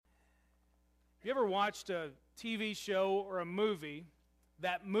Have you ever watched a TV show or a movie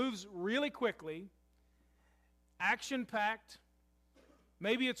that moves really quickly, action-packed,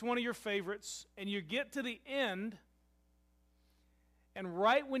 maybe it's one of your favorites, and you get to the end, and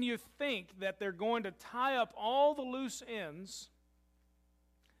right when you think that they're going to tie up all the loose ends,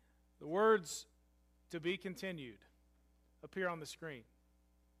 the words "to be continued" appear on the screen.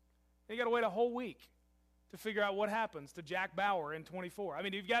 And you got to wait a whole week to figure out what happens to Jack Bauer in 24. I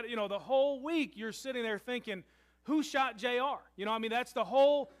mean, you've got, the whole week you're sitting there thinking, who shot JR? That's the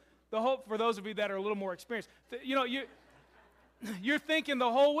whole, for those of you that are a little more experienced, you're thinking the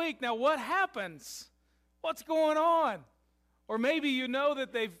whole week, now what happens? What's going on? Or maybe you know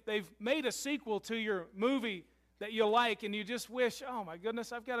that they've made a sequel to your movie that you like, and you just wish, oh my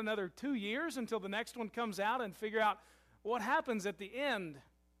goodness, I've got another 2 years until the next one comes out, and figure out what happens at the end.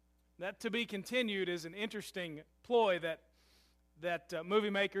 That "to be continued" is an interesting ploy that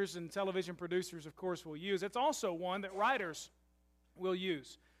movie makers and television producers, of course, will use. It's also one that writers will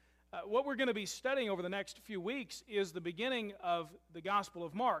use. What we're going to be studying over the next few weeks is the beginning of the Gospel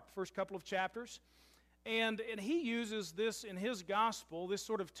of Mark, the first couple of chapters. And he uses this in his gospel, this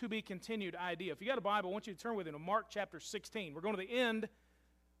sort of "to be continued" idea. If you got a Bible, I want you to turn with me to Mark chapter 16. We're going to the end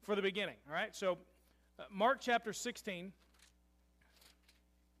for the beginning. All right, so Mark chapter 16.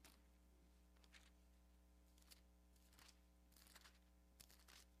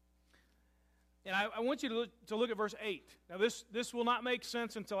 And I want you to look at verse 8. Now, this will not make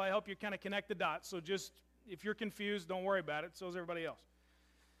sense until I help you kind of connect the dots. So just, if you're confused, don't worry about it. So is everybody else.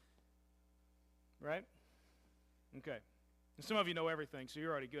 Right? Okay. And some of you know everything, so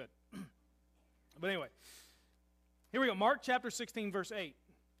you're already good. But anyway, here we go. Mark chapter 16, verse 8.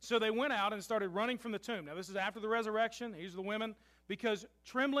 So they went out and started running from the tomb. Now, this is after the resurrection. These are the women. Because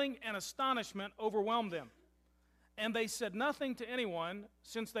trembling and astonishment overwhelmed them. And they said nothing to anyone,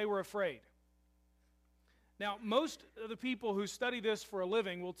 since they were afraid. Now, most of the people who study this for a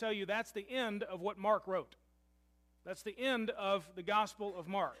living will tell you that's the end of what Mark wrote. That's the end of the Gospel of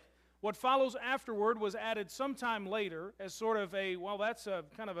Mark. What follows afterward was added sometime later as sort of that's a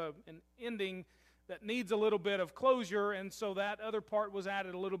kind of an ending that needs a little bit of closure, and so that other part was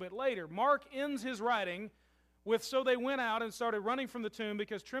added a little bit later. Mark ends his writing with, so they went out and started running from the tomb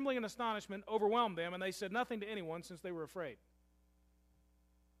because trembling and astonishment overwhelmed them, and they said nothing to anyone since they were afraid.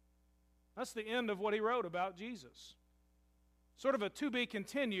 That's the end of what he wrote about Jesus. Sort of a "to be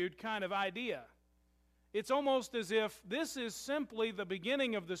continued" kind of idea. It's almost as if this is simply the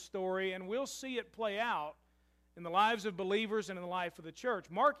beginning of the story, and we'll see it play out in the lives of believers and in the life of the church.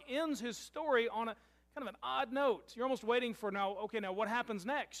 Mark ends his story on a kind of an odd note. You're almost waiting for, now what happens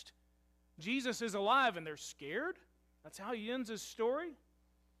next? Jesus is alive and they're scared? That's how he ends his story?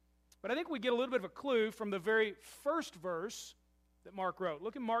 But I think we get a little bit of a clue from the very first verse that Mark wrote.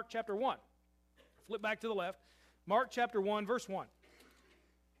 Look at Mark chapter 1. Flip back to the left. Mark chapter 1, verse 1.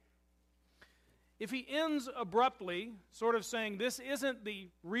 If he ends abruptly, sort of saying this isn't the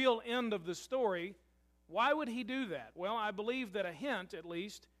real end of the story, why would he do that? Well, I believe that a hint, at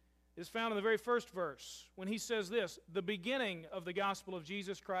least, is found in the very first verse when he says this, the beginning of the gospel of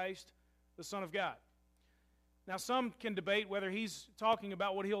Jesus Christ, the Son of God. Now, some can debate whether he's talking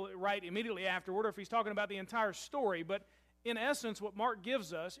about what he'll write immediately afterward or if he's talking about the entire story, but in essence, what Mark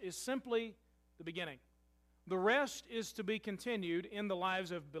gives us is simply the beginning. The rest is to be continued in the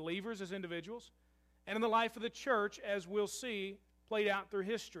lives of believers as individuals and in the life of the church, as we'll see played out through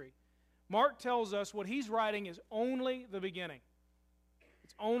history. Mark tells us what he's writing is only the beginning.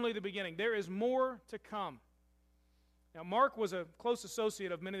 It's only the beginning. There is more to come. Now, Mark was a close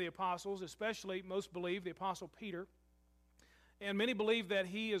associate of many of the apostles, especially, most believe, the apostle Peter. And many believe that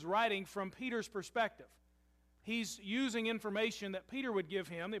he is writing from Peter's perspective. He's using information that Peter would give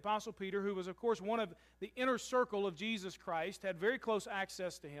him, the Apostle Peter, who was, of course, one of the inner circle of Jesus Christ, had very close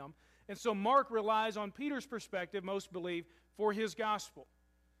access to him. And so Mark relies on Peter's perspective, most believe, for his gospel.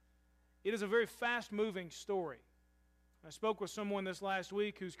 It is a very fast-moving story. I spoke with someone this last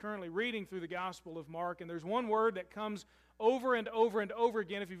week who's currently reading through the Gospel of Mark, and there's one word that comes over and over and over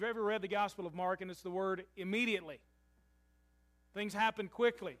again if you've ever read the Gospel of Mark, and it's the word immediately. Things happen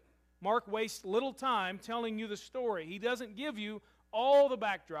quickly. Mark wastes little time telling you the story. He doesn't give you all the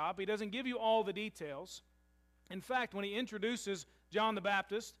backdrop. He doesn't give you all the details. In fact, when he introduces John the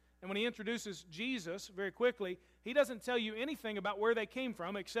Baptist and when he introduces Jesus very quickly, he doesn't tell you anything about where they came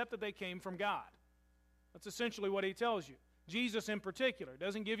from except that they came from God. That's essentially what he tells you. Jesus in particular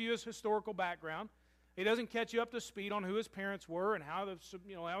doesn't give you his historical background. He doesn't catch you up to speed on who his parents were and how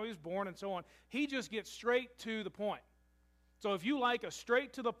he was born and so on. He just gets straight to the point. So if you like a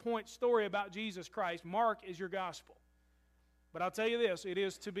straight-to-the-point story about Jesus Christ, Mark is your gospel. But I'll tell you this, it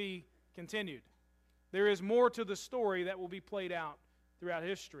is to be continued. There is more to the story that will be played out throughout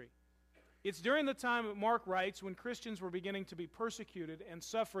history. It's during the time that Mark writes when Christians were beginning to be persecuted and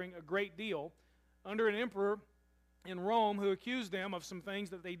suffering a great deal under an emperor in Rome who accused them of some things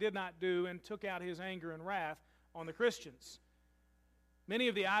that they did not do and took out his anger and wrath on the Christians. Many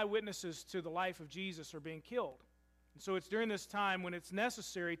of the eyewitnesses to the life of Jesus are being killed. And so it's during this time when it's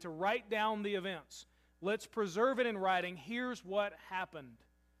necessary to write down the events. Let's preserve it in writing. Here's what happened.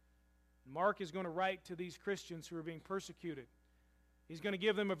 Mark is going to write to these Christians who are being persecuted. He's going to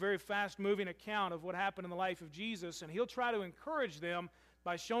give them a very fast-moving account of what happened in the life of Jesus, and he'll try to encourage them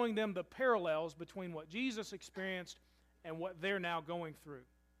by showing them the parallels between what Jesus experienced and what they're now going through.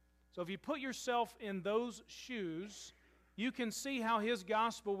 So if you put yourself in those shoes, you can see how his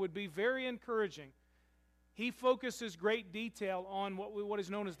gospel would be very encouraging. He focuses great detail on what is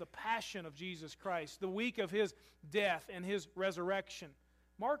known as the passion of Jesus Christ, the week of his death and his resurrection.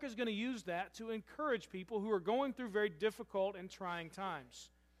 Mark is going to use that to encourage people who are going through very difficult and trying times.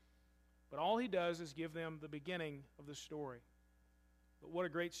 But all he does is give them the beginning of the story. But what a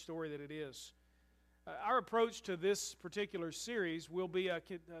great story that it is. Our approach to this particular series will be a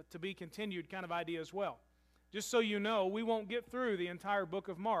to be continued kind of idea as well. Just so you know, we won't get through the entire book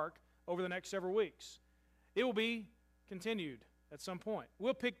of Mark over the next several weeks. It will be continued at some point.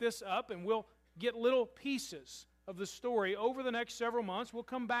 We'll pick this up and we'll get little pieces of the story over the next several months. We'll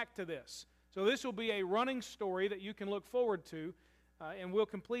come back to this. So this will be a running story that you can look forward to, and we'll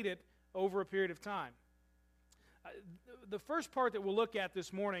complete it over a period of time. The first part that we'll look at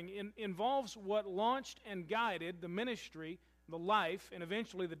this morning involves what launched and guided the ministry, the life, and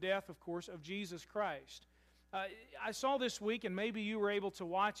eventually the death, of course, of Jesus Christ. I saw this week, and maybe you were able to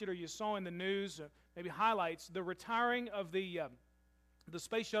watch it or you saw in the news, maybe highlights, the retiring of the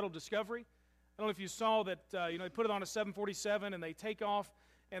Space Shuttle Discovery. I don't know if you saw that, they put it on a 747 and they take off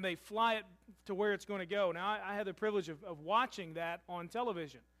and they fly it to where it's going to go. Now, I had the privilege of watching that on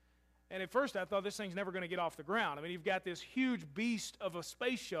television. And at first I thought this thing's never going to get off the ground. I mean, you've got this huge beast of a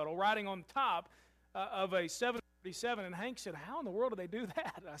space shuttle riding on top of a 747. And Hank said, how in the world do they do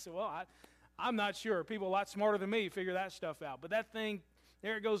that? And I said, well, I'm not sure. People a lot smarter than me figure that stuff out. But that thing,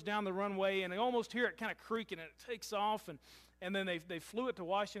 there it goes down the runway, and they almost hear it kind of creaking, and it takes off, and then they flew it to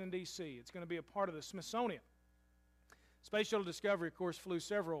Washington, D.C. It's going to be a part of the Smithsonian. Space Shuttle Discovery, of course, flew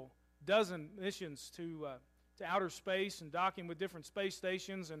several dozen missions to outer space and docking with different space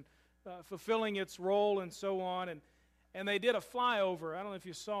stations and fulfilling its role and so on. And they did a flyover, I don't know if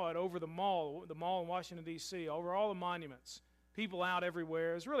you saw it, over the mall in Washington, D.C., over all the monuments. People out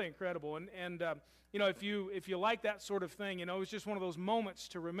everywhere. It was really incredible. And if you like that sort of thing, it's just one of those moments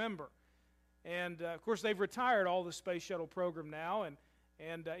to remember. And, of course, they've retired all the space shuttle program now,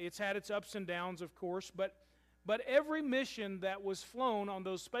 and it's had its ups and downs, of course. But every mission that was flown on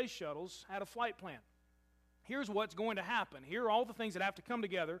those space shuttles had a flight plan. Here's what's going to happen. Here are all the things that have to come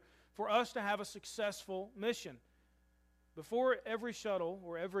together for us to have a successful mission. Before every shuttle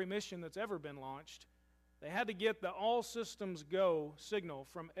or every mission that's ever been launched, they had to get the all systems go signal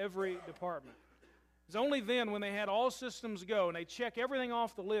from every department. It's only then when they had all systems go and they check everything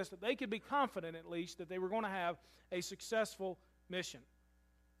off the list that they could be confident at least that they were going to have a successful mission.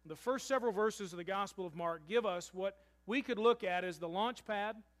 The first several verses of the Gospel of Mark give us what we could look at as the launch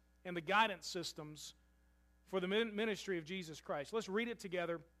pad and the guidance systems for the ministry of Jesus Christ. Let's read it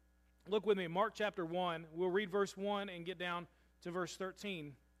together. Look with me in Mark chapter 1. We'll read verse 1 and get down to verse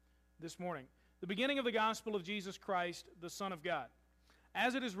 13 this morning. The beginning of the gospel of Jesus Christ, the Son of God.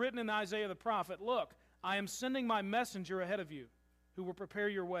 As it is written in Isaiah the prophet, look, I am sending my messenger ahead of you, who will prepare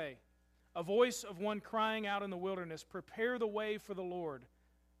your way. A voice of one crying out in the wilderness, prepare the way for the Lord,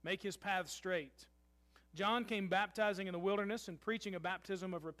 make his path straight. John came baptizing in the wilderness and preaching a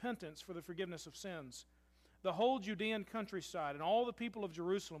baptism of repentance for the forgiveness of sins. The whole Judean countryside and all the people of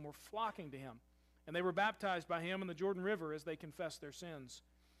Jerusalem were flocking to him, and they were baptized by him in the Jordan River as they confessed their sins.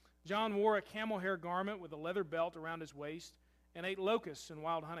 John wore a camel hair garment with a leather belt around his waist and ate locusts and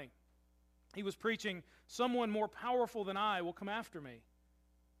wild honey. He was preaching, someone more powerful than I will come after me.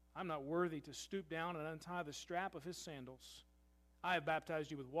 I'm not worthy to stoop down and untie the strap of his sandals. I have baptized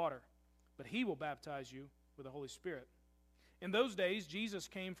you with water, but he will baptize you with the Holy Spirit. In those days, Jesus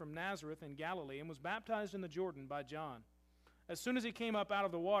came from Nazareth in Galilee and was baptized in the Jordan by John. As soon as he came up out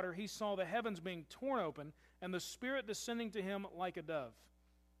of the water, he saw the heavens being torn open and the Spirit descending to him like a dove.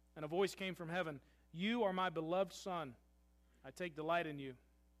 And a voice came from heaven, you are my beloved Son. I take delight in you.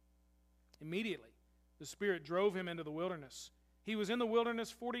 Immediately, the Spirit drove him into the wilderness. He was in the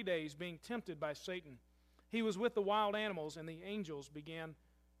wilderness 40 days, being tempted by Satan. He was with the wild animals, and the angels began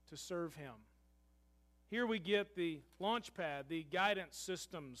to serve him. Here we get the launch pad, the guidance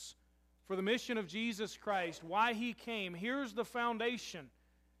systems for the mission of Jesus Christ, why He came. Here's the foundation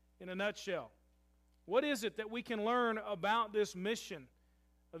in a nutshell. What is it that we can learn about this mission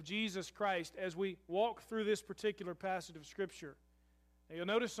of Jesus Christ as we walk through this particular passage of Scripture? Now, you'll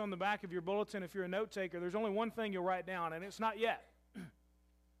notice on the back of your bulletin, if you're a note taker, there's only one thing you'll write down, and it's not yet.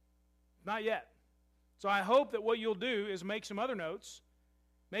 Not yet. So I hope that what you'll do is make some other notes,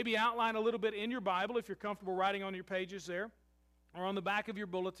 maybe outline a little bit in your Bible if you're comfortable writing on your pages there, or on the back of your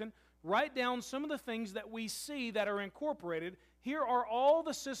bulletin. Write down some of the things that we see that are incorporated. Here are all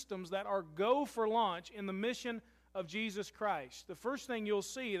the systems that are go for launch in the mission of Jesus Christ. The first thing you'll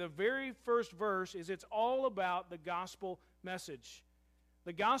see, the very first verse, is it's all about the gospel message.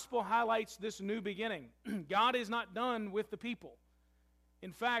 The gospel highlights this new beginning. God is not done with the people.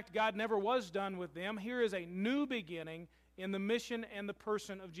 In fact, God never was done with them. Here is a new beginning in the mission and the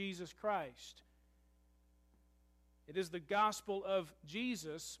person of Jesus Christ. It is the gospel of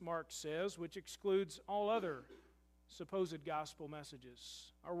Jesus, Mark says, which excludes all other supposed gospel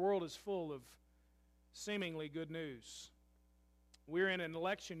messages. Our world is full of seemingly good news. We're in an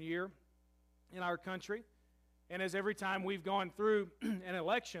election year in our country, and as every time we've gone through an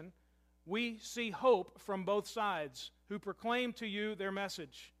election, we see hope from both sides who proclaim to you their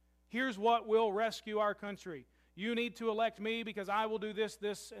message. Here's what will rescue our country. You need to elect me because I will do this,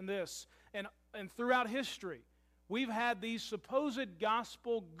 this, and this. And throughout history, we've had these supposed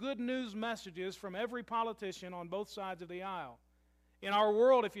gospel good news messages from every politician on both sides of the aisle. In our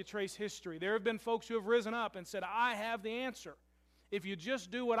world, if you trace history, there have been folks who have risen up and said, I have the answer. If you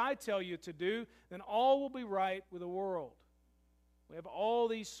just do what I tell you to do, then all will be right with the world. We have all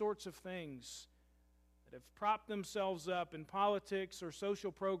these sorts of things that have propped themselves up in politics or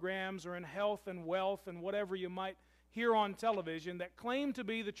social programs or in health and wealth and whatever you might hear on television that claim to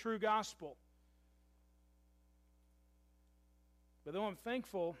be the true gospel. But though I'm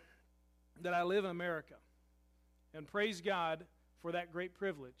thankful that I live in America, and praise God for that great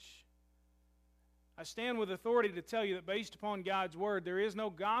privilege, I stand with authority to tell you that based upon God's Word, there is no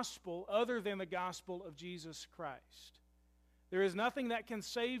gospel other than the gospel of Jesus Christ. There is nothing that can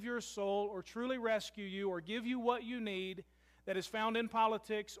save your soul or truly rescue you or give you what you need that is found in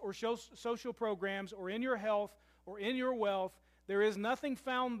politics or social programs or in your health or in your wealth. There is nothing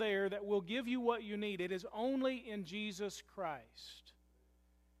found there that will give you what you need. It is only in Jesus Christ.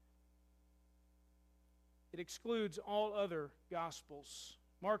 It excludes all other gospels.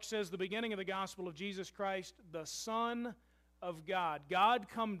 Mark says the beginning of the gospel of Jesus Christ, the Son of God. God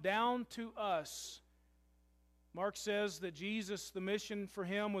come down to us. Mark says that Jesus, the mission for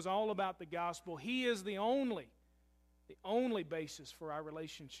Him was all about the gospel. He is the only basis for our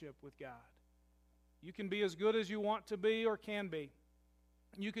relationship with God. You can be as good as you want to be or can be.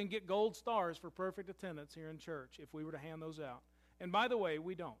 You can get gold stars for perfect attendance here in church if we were to hand those out. And by the way,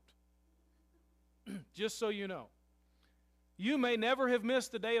 we don't. Just so you know. You may never have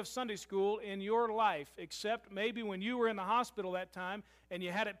missed a day of Sunday school in your life, except maybe when you were in the hospital that time and you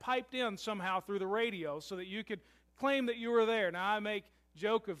had it piped in somehow through the radio so that you could claim that you were there. Now, I make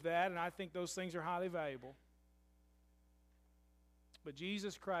joke of that, and I think those things are highly valuable. But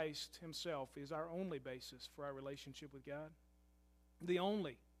Jesus Christ Himself is our only basis for our relationship with God. The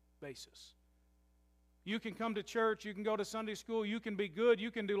only basis. You can come to church, you can go to Sunday school, you can be good, you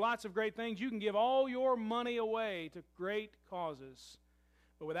can do lots of great things, you can give all your money away to great causes.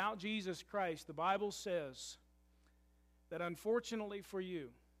 But without Jesus Christ, the Bible says that unfortunately for you,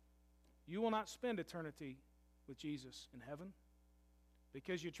 you will not spend eternity with Jesus in heaven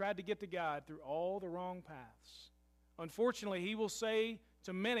because you tried to get to God through all the wrong paths. Unfortunately, He will say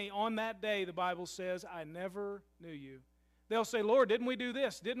to many on that day, the Bible says, I never knew you. They'll say, Lord, didn't we do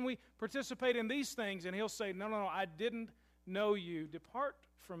this? Didn't we participate in these things? And He'll say, no, I didn't know you. Depart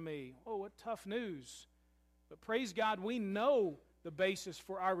from me. Oh, what tough news. But praise God, we know the basis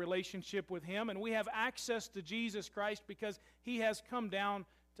for our relationship with Him, and we have access to Jesus Christ because He has come down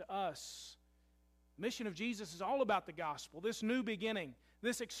to us. The mission of Jesus is all about the gospel, this new beginning,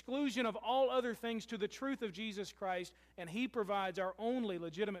 this exclusion of all other things to the truth of Jesus Christ, and He provides our only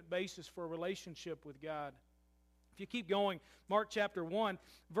legitimate basis for a relationship with God. If you keep going, Mark chapter 1,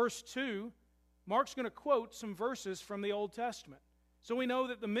 verse 2, Mark's going to quote some verses from the Old Testament. So we know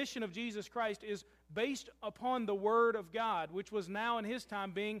that the mission of Jesus Christ is based upon the Word of God, which was now in His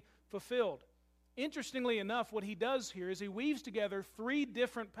time being fulfilled. Interestingly enough, what He does here is He weaves together three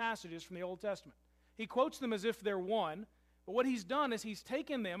different passages from the Old Testament. He quotes them as if they're one, but what He's done is He's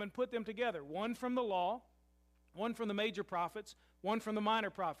taken them and put them together. One from the law, one from the major prophets, one from the minor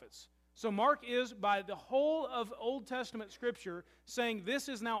prophets. So Mark is, by the whole of Old Testament Scripture, saying this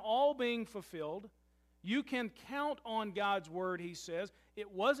is now all being fulfilled. You can count on God's Word, he says.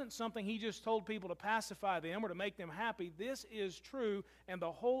 It wasn't something he just told people to pacify them or to make them happy. This is true, and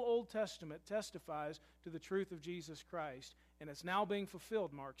the whole Old Testament testifies to the truth of Jesus Christ. And it's now being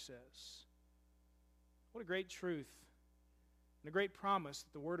fulfilled, Mark says. What a great truth and a great promise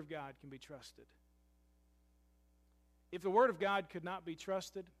that the Word of God can be trusted. If the Word of God could not be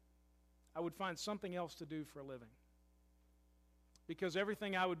trusted, I would find something else to do for a living. Because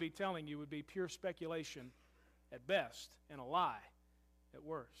everything I would be telling you would be pure speculation at best and a lie at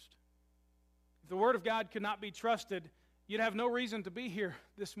worst. If the Word of God could not be trusted, you'd have no reason to be here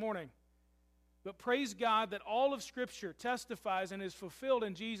this morning. But praise God that all of Scripture testifies and is fulfilled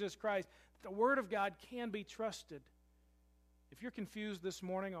in Jesus Christ, that the Word of God can be trusted. If you're confused this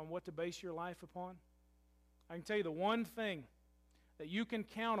morning on what to base your life upon, I can tell you the one thing that you can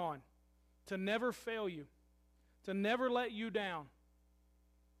count on to never fail you, to never let you down,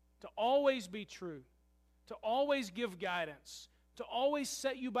 to always be true, to always give guidance, to always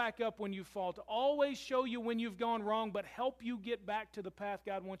set you back up when you fall, to always show you when you've gone wrong, but help you get back to the path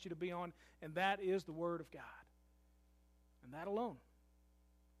God wants you to be on, and that is the Word of God. And that alone.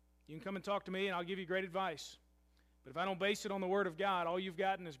 You can come and talk to me, and I'll give you great advice. But if I don't base it on the Word of God, all you've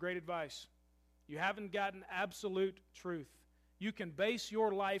gotten is great advice. You haven't gotten absolute truth. You can base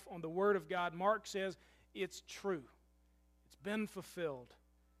your life on the Word of God. Mark says it's true. It's been fulfilled.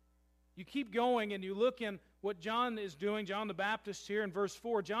 You keep going and you look in what John is doing, John the Baptist here in verse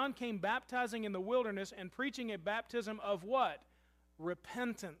 4. John came baptizing in the wilderness and preaching a baptism of what?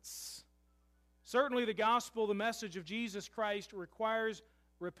 Repentance. Certainly the gospel, the message of Jesus Christ, requires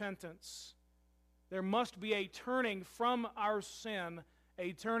repentance. There must be a turning from our sin,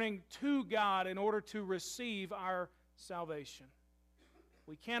 a turning to God in order to receive our salvation.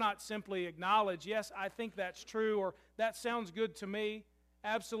 We cannot simply acknowledge, yes, I think that's true, or that sounds good to me.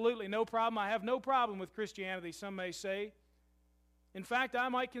 Absolutely, no problem. I have no problem with Christianity, some may say. In fact, I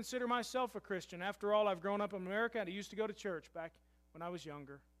might consider myself a Christian. After all, I've grown up in America and I used to go to church back when I was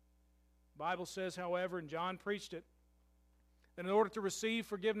younger. The Bible says, however, and John preached it, that in order to receive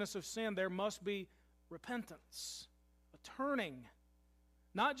forgiveness of sin, there must be repentance, a turning.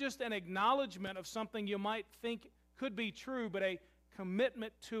 Not just an acknowledgement of something you might think could be true, but a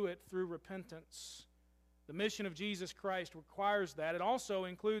commitment to it through repentance. The mission of Jesus Christ requires that. It also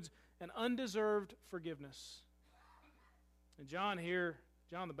includes an undeserved forgiveness. And John here,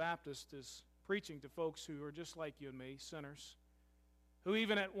 John the Baptist, is preaching to folks who are just like you and me, sinners, who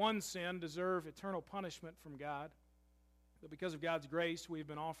even at one sin deserve eternal punishment from God. But because of God's grace, we've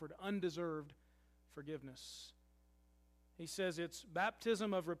been offered undeserved forgiveness. He says it's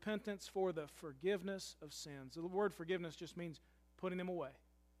baptism of repentance for the forgiveness of sins. The word forgiveness just means putting them away,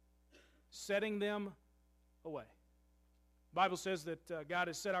 setting them away. The Bible says that God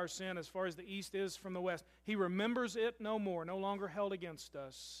has set our sin as far as the east is from the west. He remembers it no more, no longer held against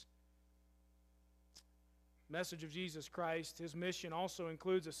us. The message of Jesus Christ, His mission also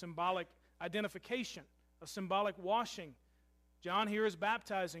includes a symbolic identification, a symbolic washing. John here is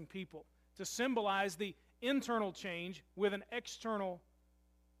baptizing people to symbolize the internal change with an external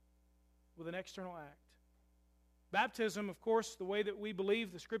act. Baptism, of course, the way that we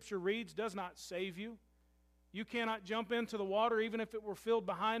believe the Scripture reads, does not save you. You cannot jump into the water, even if it were filled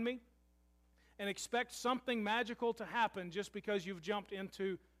behind me, and expect something magical to happen just because you've jumped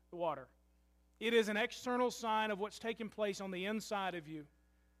into the water. It is an external sign of what's taking place on the inside of you.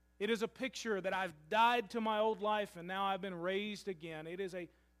 It is a picture that I've died to my old life and now I've been raised again. It is a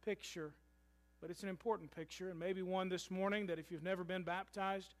picture, but it's an important picture, and maybe one this morning that if you've never been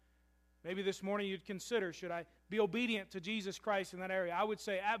baptized, maybe this morning you'd consider, should I be obedient to Jesus Christ in that area? I would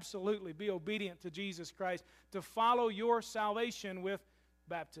say absolutely be obedient to Jesus Christ, to follow your salvation with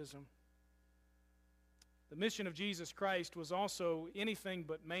baptism. The mission of Jesus Christ was also anything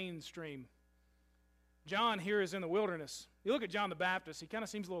but mainstream. John here is in the wilderness. You look at John the Baptist, he kind of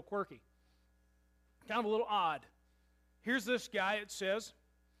seems a little quirky, kind of a little odd. Here's this guy, it says,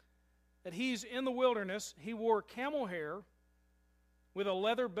 that he's in the wilderness. He wore camel hair with a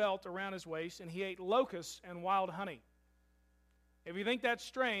leather belt around his waist, and he ate locusts and wild honey. If you think that's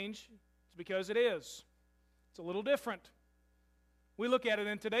strange, it's because it is. It's a little different. We look at it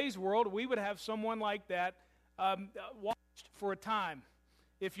in today's world, we would have someone like that watched for a time,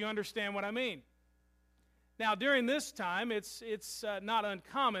 if you understand what I mean. Now, during this time, it's not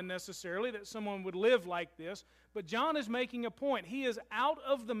uncommon necessarily that someone would live like this, but John is making a point. He is out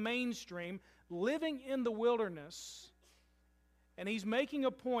of the mainstream, living in the wilderness, and he's making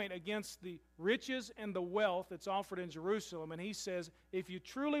a point against the riches and the wealth that's offered in Jerusalem. And he says, if you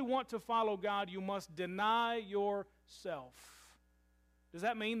truly want to follow God, you must deny yourself. Does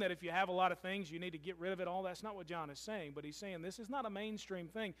that mean that if you have a lot of things, you need to get rid of it all? That's not what John is saying, but he's saying this is not a mainstream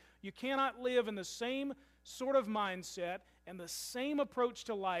thing. You cannot live in the same sort of mindset and the same approach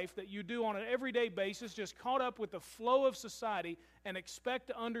to life that you do on an everyday basis, just caught up with the flow of society, and expect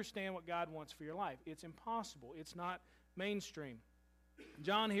to understand what God wants for your life. It's impossible. It's not mainstream.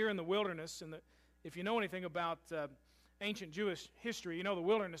 John here in the wilderness, and if you know anything about ancient Jewish history, you know the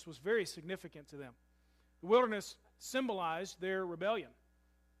wilderness was very significant to them. The wilderness symbolized their rebellion,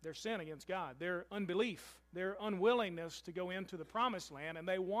 their sin against God, their unbelief, their unwillingness to go into the promised land, and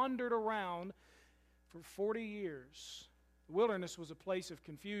they wandered around for 40 years. The wilderness was a place of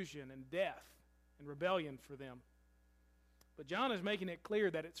confusion and death and rebellion for them. But John is making it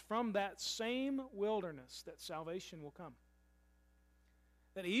clear that it's from that same wilderness that salvation will come.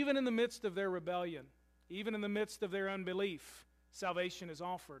 That even in the midst of their rebellion, even in the midst of their unbelief, salvation is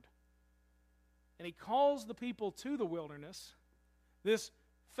offered. And he calls the people to the wilderness, this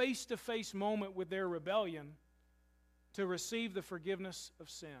face-to-face moment with their rebellion, to receive the forgiveness of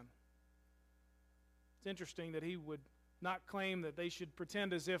sin. It's interesting that he would not claim that they should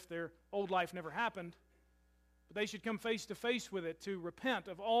pretend as if their old life never happened, but they should come face-to-face with it to repent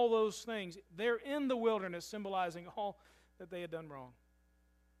of all those things. They're in the wilderness, symbolizing all that they had done wrong.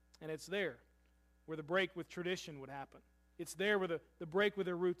 And it's there where the break with tradition would happen. It's there where the break with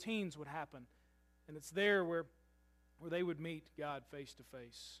their routines would happen. And it's there where they would meet God face to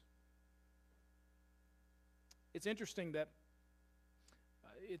face. It's interesting that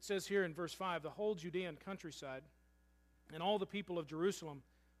it says here in verse 5, the whole Judean countryside and all the people of Jerusalem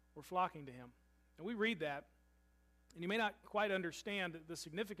were flocking to him. And we read that, and you may not quite understand the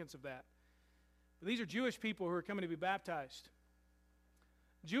significance of that. But these are Jewish people who are coming to be baptized.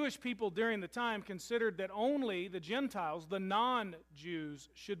 Jewish people during the time considered that only the Gentiles, the non-Jews,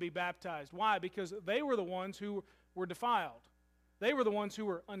 should be baptized. Why? Because they were the ones who were defiled. They were the ones who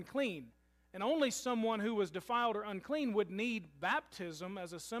were unclean. And only someone who was defiled or unclean would need baptism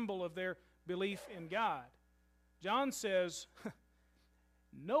as a symbol of their belief in God. John says,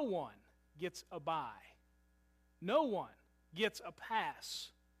 no one gets a bye. No one gets a pass.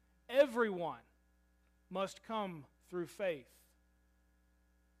 Everyone must come through faith.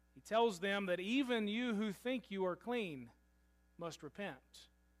 He tells them that even you who think you are clean must repent.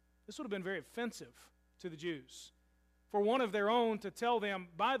 This would have been very offensive to the Jews. For one of their own to tell them,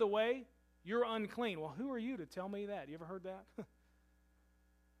 by the way, you're unclean. Well, who are you to tell me that? You ever heard that?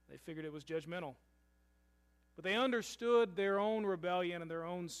 They figured it was judgmental. But they understood their own rebellion and their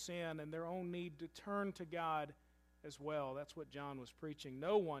own sin and their own need to turn to God as well. That's what John was preaching.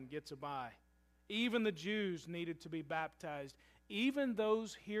 No one gets a bye. Even the Jews needed to be baptized. Even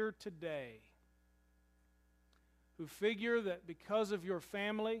those here today who figure that because of your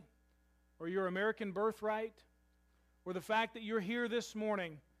family or your American birthright or the fact that you're here this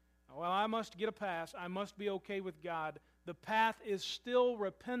morning, well, I must get a pass, I must be okay with God. The path is still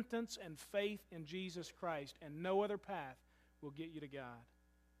repentance and faith in Jesus Christ, and no other path will get you to God.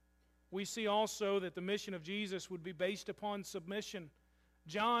 We see also that the mission of Jesus would be based upon submission.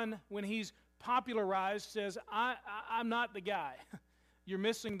 John, when he's popularized, says, I'm not the guy. You're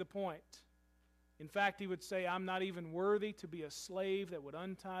missing the point. In fact, he would say, I'm not even worthy to be a slave that would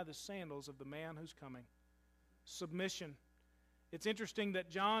untie the sandals of the man who's coming. Submission. It's interesting that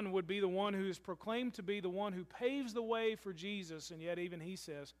John would be the one who is proclaimed to be the one who paves the way for Jesus, and yet even he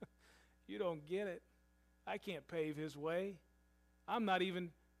says, you don't get it. I can't pave his way. I'm not even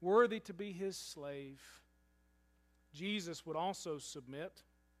worthy to be his slave. Jesus would also submit.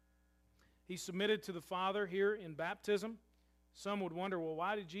 He submitted to the Father here in baptism. Some would wonder, well,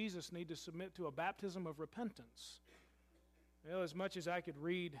 why did Jesus need to submit to a baptism of repentance? Well, as much as I could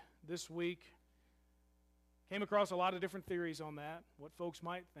read this week, came across a lot of different theories on that, what folks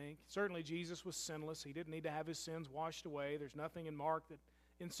might think. Certainly Jesus was sinless. He didn't need to have his sins washed away. There's nothing in Mark that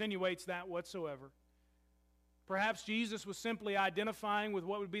insinuates that whatsoever. Perhaps Jesus was simply identifying with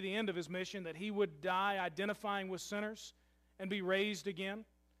what would be the end of his mission, that he would die identifying with sinners and be raised again.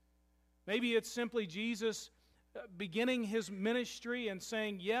 Maybe it's simply Jesus beginning his ministry and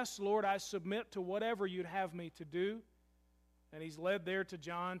saying, yes, Lord, I submit to whatever you'd have me to do. And he's led there to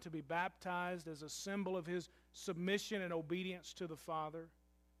John to be baptized as a symbol of his submission and obedience to the Father.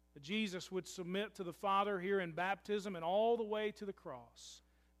 That Jesus would submit to the Father here in baptism and all the way to the cross.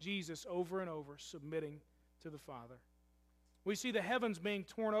 Jesus over and over submitting to the Father. We see the heavens being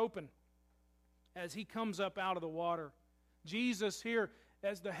torn open as he comes up out of the water. Jesus here,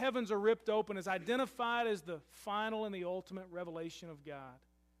 as the heavens are ripped open, is identified as the final and the ultimate revelation of God.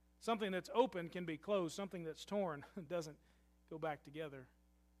 Something that's open can be closed. Something that's torn doesn't go back together.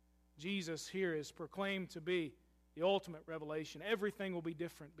 Jesus here is proclaimed to be the ultimate revelation. Everything will be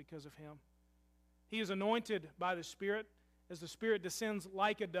different because of him. He is anointed by the Spirit as the Spirit descends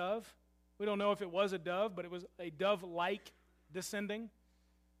like a dove. We don't know if it was a dove, but it was a dove-like descending.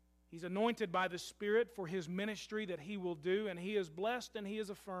 He's anointed by the Spirit for his ministry that he will do, and he is blessed and he is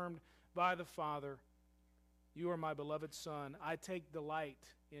affirmed by the Father. You are my beloved Son. I take delight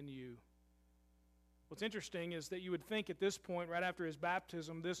in you. What's interesting is that you would think at this point, right after his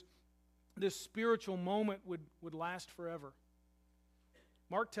baptism, this spiritual moment would last forever.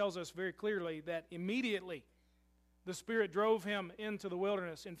 Mark tells us very clearly that immediately the Spirit drove him into the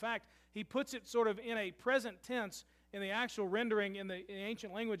wilderness. In fact, he puts it sort of in a present tense. In the actual rendering in the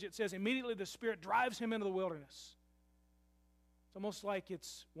ancient language, it says, immediately the Spirit drives him into the wilderness. It's almost like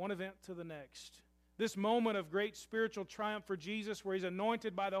it's one event to the next. This moment of great spiritual triumph for Jesus, where he's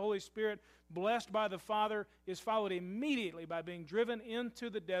anointed by the Holy Spirit, blessed by the Father, is followed immediately by being driven into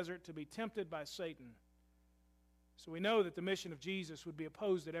the desert to be tempted by Satan. So we know that the mission of Jesus would be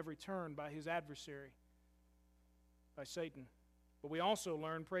opposed at every turn by his adversary, by Satan. But we also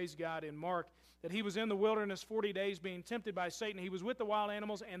learn, praise God, in Mark, that he was in the wilderness 40 days being tempted by Satan. He was with the wild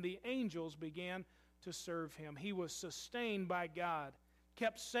animals, and the angels began to serve him. He was sustained by God,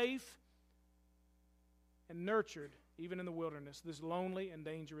 kept safe, and nurtured even in the wilderness, this lonely and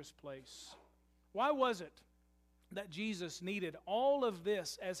dangerous place. Why was it that Jesus needed all of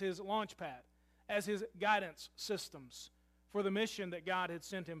this as his launch pad, as his guidance systems for the mission that God had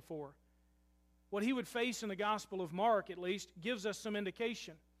sent him for? What he would face in the Gospel of Mark, at least, gives us some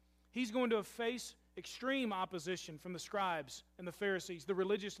indication. He's going to face extreme opposition from the scribes and the Pharisees, the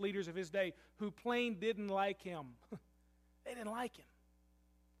religious leaders of his day, who plain didn't like him. They didn't like him.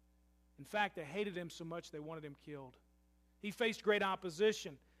 In fact, they hated him so much they wanted him killed. He faced great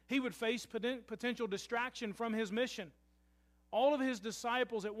opposition. He would face potential distraction from his mission. All of his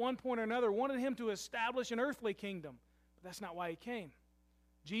disciples at one point or another wanted him to establish an earthly kingdom, but that's not why he came.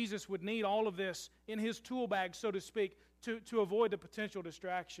 Jesus would need all of this in his tool bag, so to speak, to avoid the potential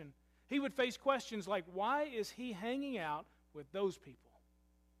distraction. He would face questions like, why is he hanging out with those people?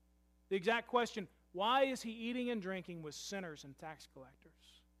 The exact question, why is he eating and drinking with sinners and tax collectors?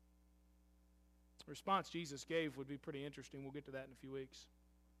 The response Jesus gave would be pretty interesting. We'll get to that in a few weeks.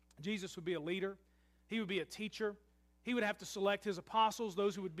 Jesus would be a leader. He would be a teacher. He would have to select his apostles,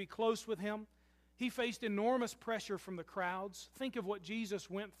 those who would be close with him. He faced enormous pressure from the crowds. Think of what Jesus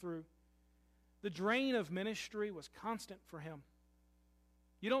went through. The drain of ministry was constant for him.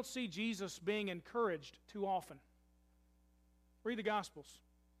 You don't see Jesus being encouraged too often. Read the Gospels.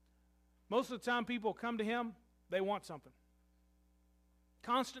 Most of the time people come to him, they want something.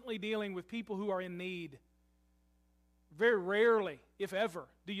 Constantly dealing with people who are in need. Very rarely, if ever,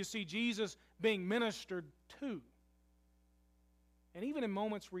 do you see Jesus being ministered to. And even in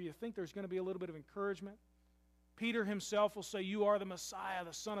moments where you think there's going to be a little bit of encouragement, Peter himself will say, you are the Messiah,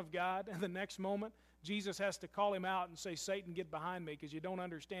 the Son of God. And the next moment, Jesus has to call him out and say, Satan, get behind me, because you don't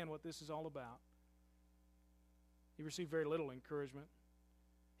understand what this is all about. He received very little encouragement.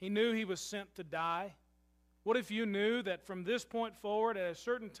 He knew he was sent to die. What if you knew that from this point forward, at a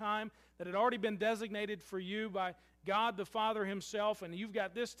certain time that had already been designated for you by God the Father himself, and you've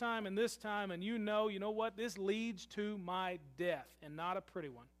got this time, and you know what? This leads to my death, and not a pretty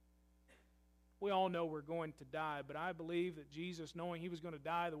one. We all know we're going to die, but I believe that Jesus, knowing he was going to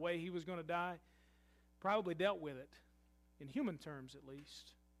die the way he was going to die, probably dealt with it, in human terms at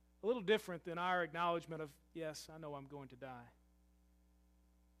least. A little different than our acknowledgement of, yes, I know I'm going to die.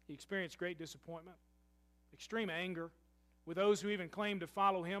 He experienced great disappointment, extreme anger with those who even claimed to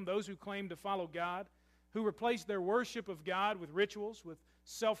follow him, those who claimed to follow God, who replaced their worship of God with rituals, with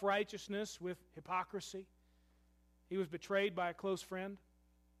self-righteousness, with hypocrisy. He was betrayed by a close friend.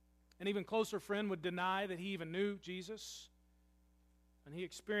 An even closer friend would deny that he even knew Jesus. And he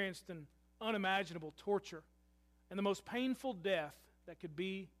experienced an unimaginable torture and the most painful death that could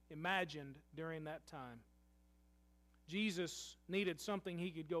be imagined during that time. Jesus needed something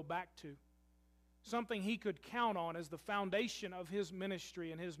he could go back to, something he could count on as the foundation of his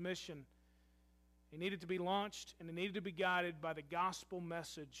ministry and his mission. He needed to be launched, and he needed to be guided by the gospel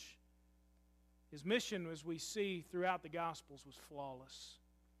message. His mission, as we see throughout the Gospels, was flawless.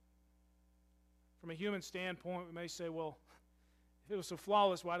 From a human standpoint, we may say, well, if it was so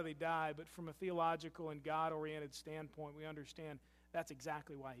flawless, why did he die? But from a theological and God-oriented standpoint, we understand that's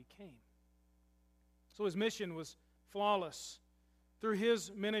exactly why he came. So his mission was flawless. Through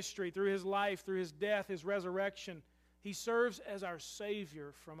his ministry, through his life, through his death, his resurrection, he serves as our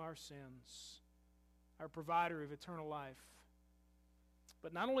Savior from our sins, our provider of eternal life.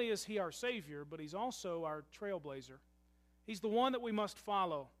 But not only is he our Savior, but he's also our trailblazer. He's the one that we must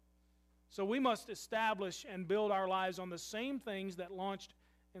follow. So we must establish and build our lives on the same things that launched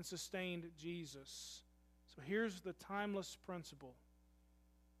and sustained Jesus. So here's the timeless principle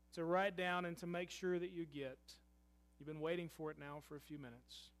to write down and to make sure that you get. You've been waiting for it now for a few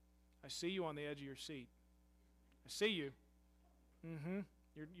minutes. I see you on the edge of your seat. I see you.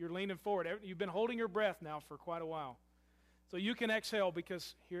 You're leaning forward. You've been holding your breath now for quite a while. So you can exhale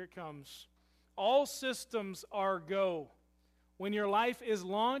because here it comes. All systems are go when your life is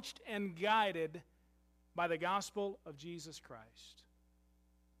launched and guided by the gospel of Jesus Christ.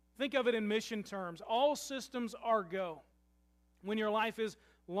 Think of it in mission terms. All systems are go when your life is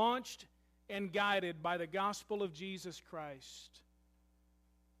launched and guided by the gospel of Jesus Christ.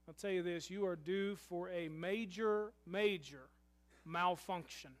 I'll tell you this, you are due for a major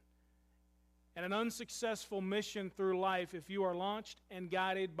malfunction and an unsuccessful mission through life if you are launched and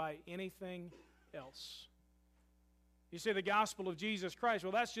guided by anything else. You say the gospel of Jesus Christ.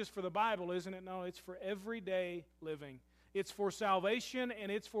 Well, that's just for the Bible, isn't it? No, it's for everyday living. It's for salvation, and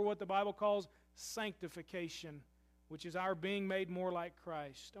it's for what the Bible calls sanctification, which is our being made more like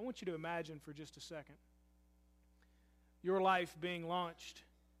Christ. I want you to imagine for just a second your life being launched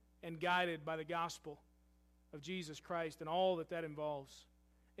and guided by the gospel of Jesus Christ and all that that involves.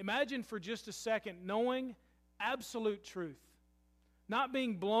 Imagine for just a second knowing absolute truth, not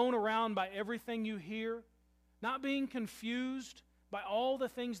being blown around by everything you hear, not being confused by all the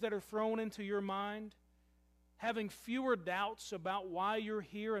things that are thrown into your mind, having fewer doubts about why you're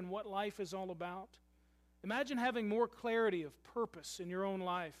here and what life is all about. Imagine having more clarity of purpose in your own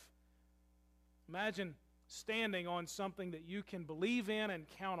life. Imagine standing on something that you can believe in and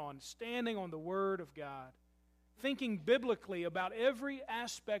count on, standing on the Word of God, thinking biblically about every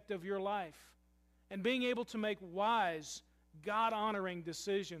aspect of your life, and being able to make wise, God-honoring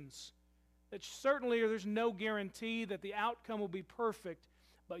decisions. That certainly there's no guarantee that the outcome will be perfect,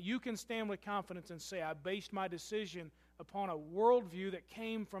 but you can stand with confidence and say, I based my decision upon a worldview that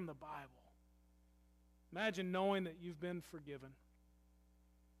came from the Bible. Imagine knowing that you've been forgiven,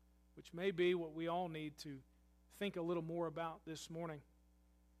 which may be what we all need to think a little more about this morning.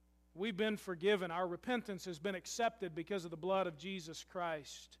 We've been forgiven. Our repentance has been accepted because of the blood of Jesus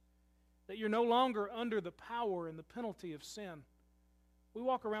Christ. That you're no longer under the power and the penalty of sin. We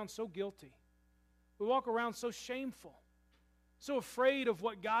walk around so guilty. We walk around so shameful, so afraid of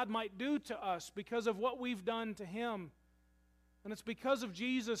what God might do to us because of what we've done to Him. And it's because of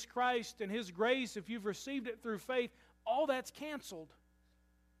Jesus Christ and His grace, if you've received it through faith, all that's canceled.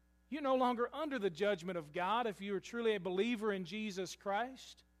 You're no longer under the judgment of God if you are truly a believer in Jesus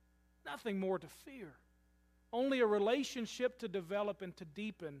Christ. Nothing more to fear. Only a relationship to develop and to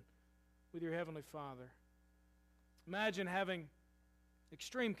deepen with your Heavenly Father. Imagine having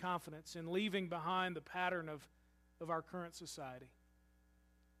extreme confidence in leaving behind the pattern of our current society.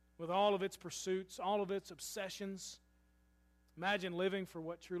 With all of its pursuits, all of its obsessions. Imagine living for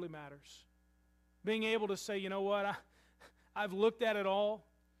what truly matters. Being able to say, you know what, I've looked at it all,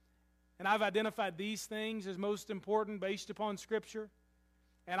 and I've identified these things as most important based upon Scripture,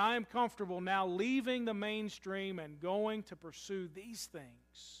 and I am comfortable now leaving the mainstream and going to pursue these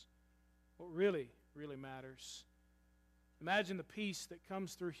things. What really, really matters. Imagine the peace that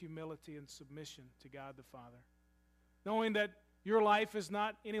comes through humility and submission to God the Father. Knowing that your life is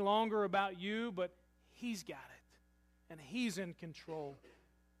not any longer about you, but He's got it, and He's in control.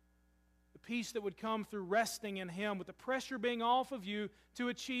 The peace that would come through resting in Him, with the pressure being off of you to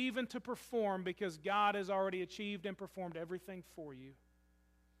achieve and to perform, because God has already achieved and performed everything for you.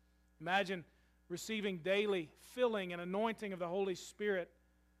 Imagine receiving daily filling and anointing of the Holy Spirit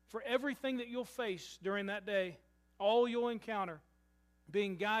for everything that you'll face during that day, all you'll encounter,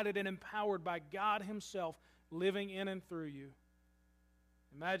 being guided and empowered by God Himself, living in and through you.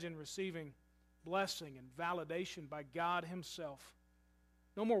 Imagine receiving blessing and validation by God Himself.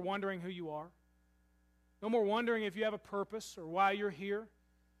 No more wondering who you are. No more wondering if you have a purpose or why you're here.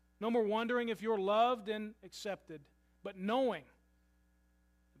 No more wondering if you're loved and accepted, but knowing,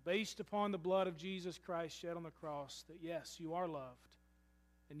 based upon the blood of Jesus Christ shed on the cross, that yes, you are loved,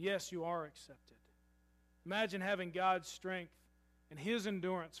 and yes, you are accepted. Imagine having God's strength and His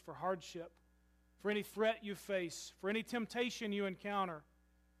endurance for hardship, for any threat you face, for any temptation you encounter.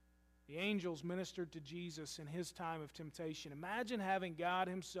 The angels ministered to Jesus in His time of temptation. Imagine having God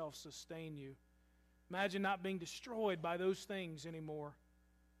Himself sustain you. Imagine not being destroyed by those things anymore.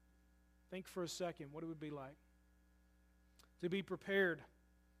 Think for a second what it would be like to be prepared,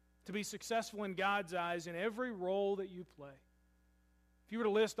 to be successful in God's eyes in every role that you play. If you were to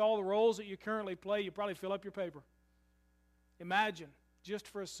list all the roles that you currently play, you'd probably fill up your paper. Imagine, just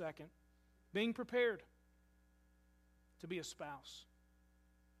for a second, being prepared to be a spouse,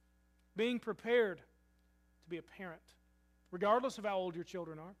 Being prepared to be a parent, regardless of how old your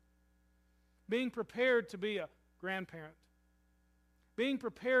children are. Being prepared to be a grandparent. Being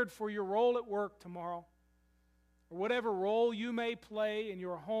prepared for your role at work tomorrow, or whatever role you may play in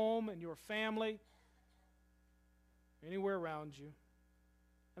your home and your family, anywhere around you.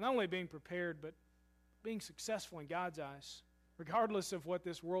 And not only being prepared, but being successful in God's eyes, regardless of what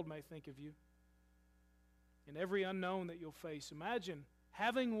this world may think of you. In every unknown that you'll face, imagine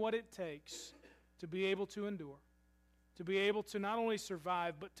having what it takes to be able to endure, to be able to not only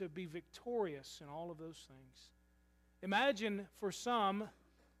survive, but to be victorious in all of those things. Imagine for some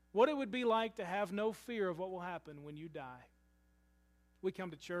what it would be like to have no fear of what will happen when you die. We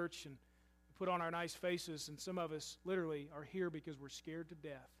come to church and put on our nice faces, and some of us literally are here because we're scared to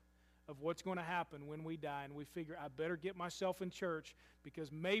death of what's going to happen when we die, and we figure, I better get myself in church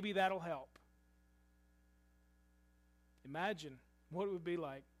because maybe that'll help. Imagine what it would be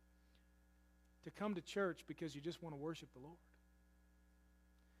like to come to church because you just want to worship the Lord.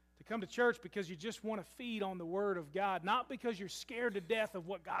 To come to church because you just want to feed on the Word of God, not because you're scared to death of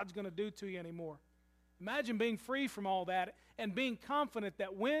what God's going to do to you anymore. Imagine being free from all that and being confident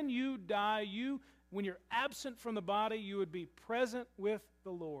that when you die, when you're absent from the body, you would be present with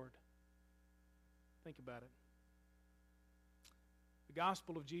the Lord. Think about it. The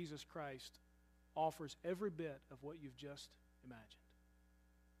gospel of Jesus Christ offers every bit of what you've just imagined.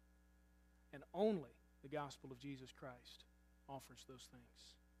 And only the gospel of Jesus Christ offers those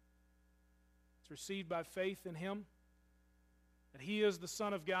things. It's received by faith in Him, that He is the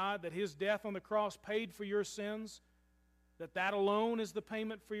Son of God, that His death on the cross paid for your sins, that alone is the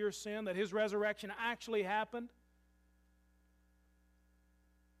payment for your sin, that His resurrection actually happened,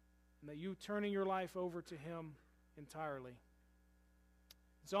 and that you turning your life over to Him entirely.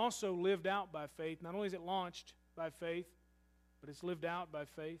 It's also lived out by faith. Not only is it launched by faith, but it's lived out by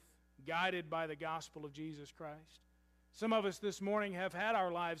faith, guided by the gospel of Jesus Christ. Some of us this morning have had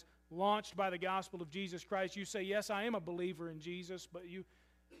our lives launched by the gospel of Jesus Christ. You say, yes, I am a believer in Jesus, but you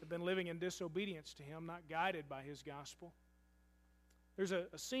have been living in disobedience to Him, not guided by His gospel. There's a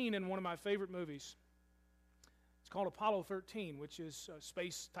scene in one of my favorite movies. It's called Apollo 13, which is a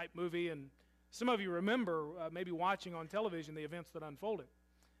space-type movie, and some of you remember maybe watching on television the events that unfolded.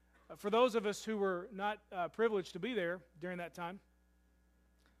 For those of us who were not privileged to be there during that time,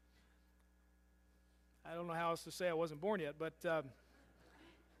 I don't know how else to say I wasn't born yet, but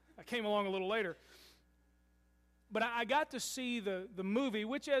I came along a little later. But I got to see the movie,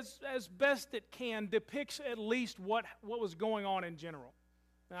 which as best it can depicts at least what was going on in general.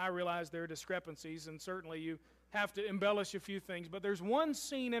 And I realize there are discrepancies, and certainly you have to embellish a few things, but there's one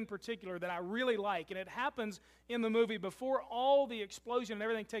scene in particular that I really like, and it happens in the movie before all the explosion and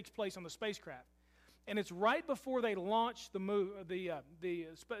everything takes place on the spacecraft. And it's right before they launch the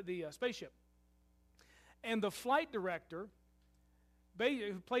spaceship. And the flight director,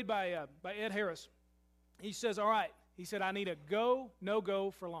 played by Ed Harris, he says, all right, he said, I need a go,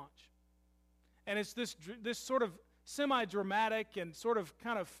 no-go for launch. And it's this sort of semi-dramatic and sort of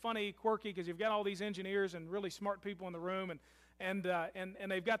kind of funny, quirky, because you've got all these engineers and really smart people in the room, and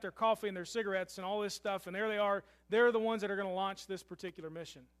they've got their coffee and their cigarettes and all this stuff, and there they are. They're the ones that are going to launch this particular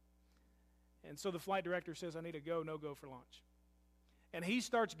mission. And so the flight director says, I need a go, no-go for launch. And he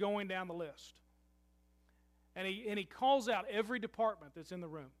starts going down the list. And he calls out every department that's in the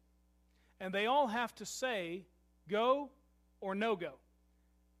room. And they all have to say go or no go.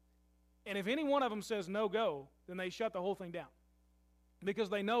 And if any one of them says no go, then they shut the whole thing down. Because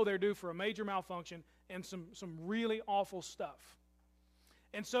they know they're due for a major malfunction and some really awful stuff.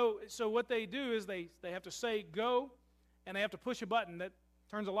 And so what they do is they have to say go, and they have to push a button that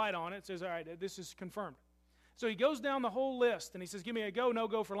turns a light on it. It says, all right, this is confirmed. So he goes down the whole list, and he says, give me a go, no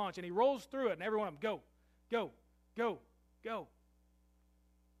go for launch. And he rolls through it, and every one of them, go, go, go, go.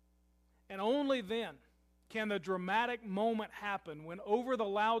 And only then can the dramatic moment happen when over the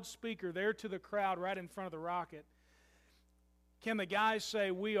loudspeaker there to the crowd right in front of the rocket, can the guys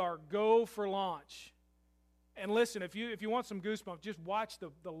say, we are go for launch. And listen, if you want some goosebumps, just watch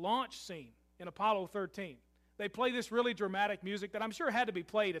the launch scene in Apollo 13. They play this really dramatic music that I'm sure had to be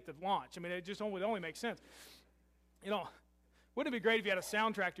played at the launch. I mean, it just only makes sense. You know, wouldn't it be great if you had a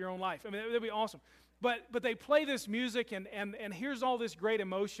soundtrack to your own life? I mean, that would be awesome. But they play this music, and here's all this great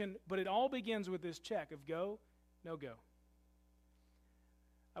emotion, but it all begins with this check of go, no go.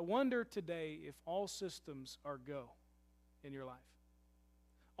 I wonder today if all systems are go in your life.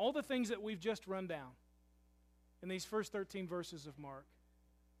 All the things that we've just run down in these first 13 verses of Mark,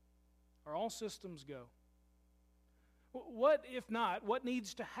 are all systems go? What, if not, what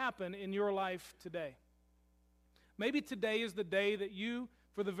needs to happen in your life today? Maybe today is the day that you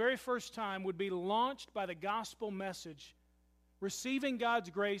for the very first time, would be launched by the gospel message, receiving God's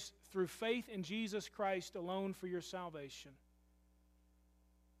grace through faith in Jesus Christ alone for your salvation.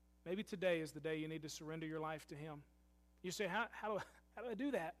 Maybe today is the day you need to surrender your life to Him. You say, how do I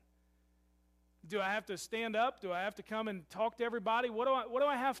do that? Do I have to stand up? Do I have to come and talk to everybody? What do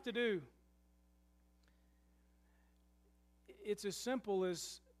I have to do? It's as simple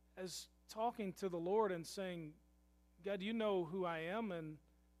as talking to the Lord and saying, God, you know who I am, and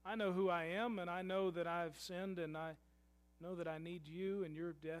I know who I am, and I know that I've sinned, and I know that I need you, and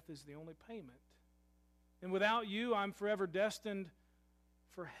your death is the only payment. And without you, I'm forever destined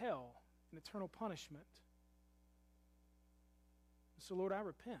for hell and eternal punishment. So, Lord, I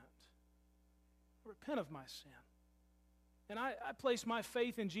repent. I repent of my sin. And I place my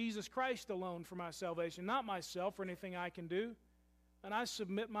faith in Jesus Christ alone for my salvation, not myself or anything I can do. And I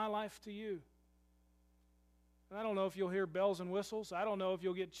submit my life to you. And I don't know if you'll hear bells and whistles. I don't know if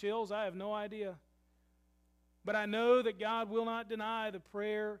you'll get chills. I have no idea. But I know that God will not deny the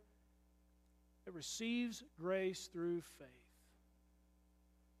prayer that receives grace through faith.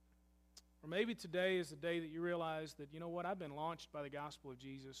 Or maybe today is the day that you realize that, you know what, I've been launched by the gospel of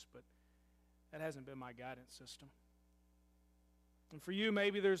Jesus, but that hasn't been my guidance system. And for you,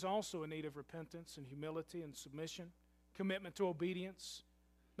 maybe there's also a need of repentance and humility and submission, commitment to obedience,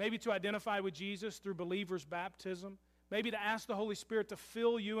 maybe to identify with Jesus through believer's baptism, maybe to ask the Holy Spirit to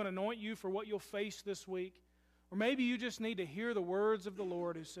fill you and anoint you for what you'll face this week. Or maybe you just need to hear the words of the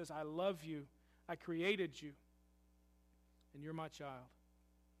Lord who says, I love you, I created you, and you're my child.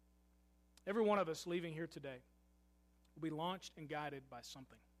 Every one of us leaving here today will be launched and guided by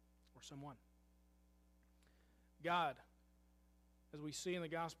something or someone. God, as we see in the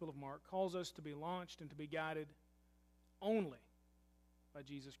Gospel of Mark, calls us to be launched and to be guided only by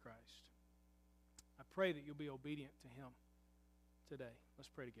Jesus Christ. I pray that you'll be obedient to Him today. Let's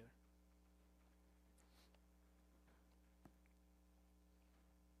pray together.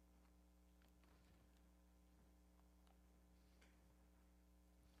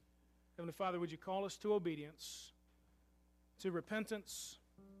 Heavenly Father, would you call us to obedience, to repentance,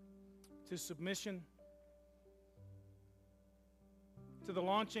 to submission, to the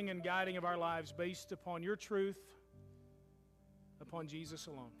launching and guiding of our lives based upon your truth, upon Jesus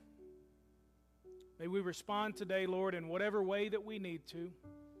alone. May we respond today, Lord, in whatever way that we need to,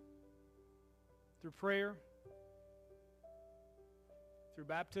 through prayer, through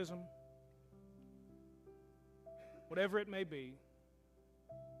baptism, whatever it may be.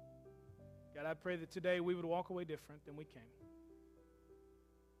 God, I pray that today we would walk away different than we came.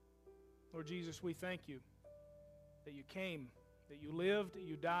 Lord Jesus, we thank you that you came, that you lived,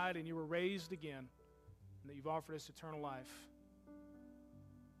 you died, and you were raised again, and that you've offered us eternal life.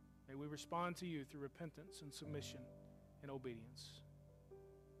 May we respond to you through repentance and submission and obedience.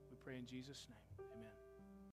 We pray in Jesus' name. Amen.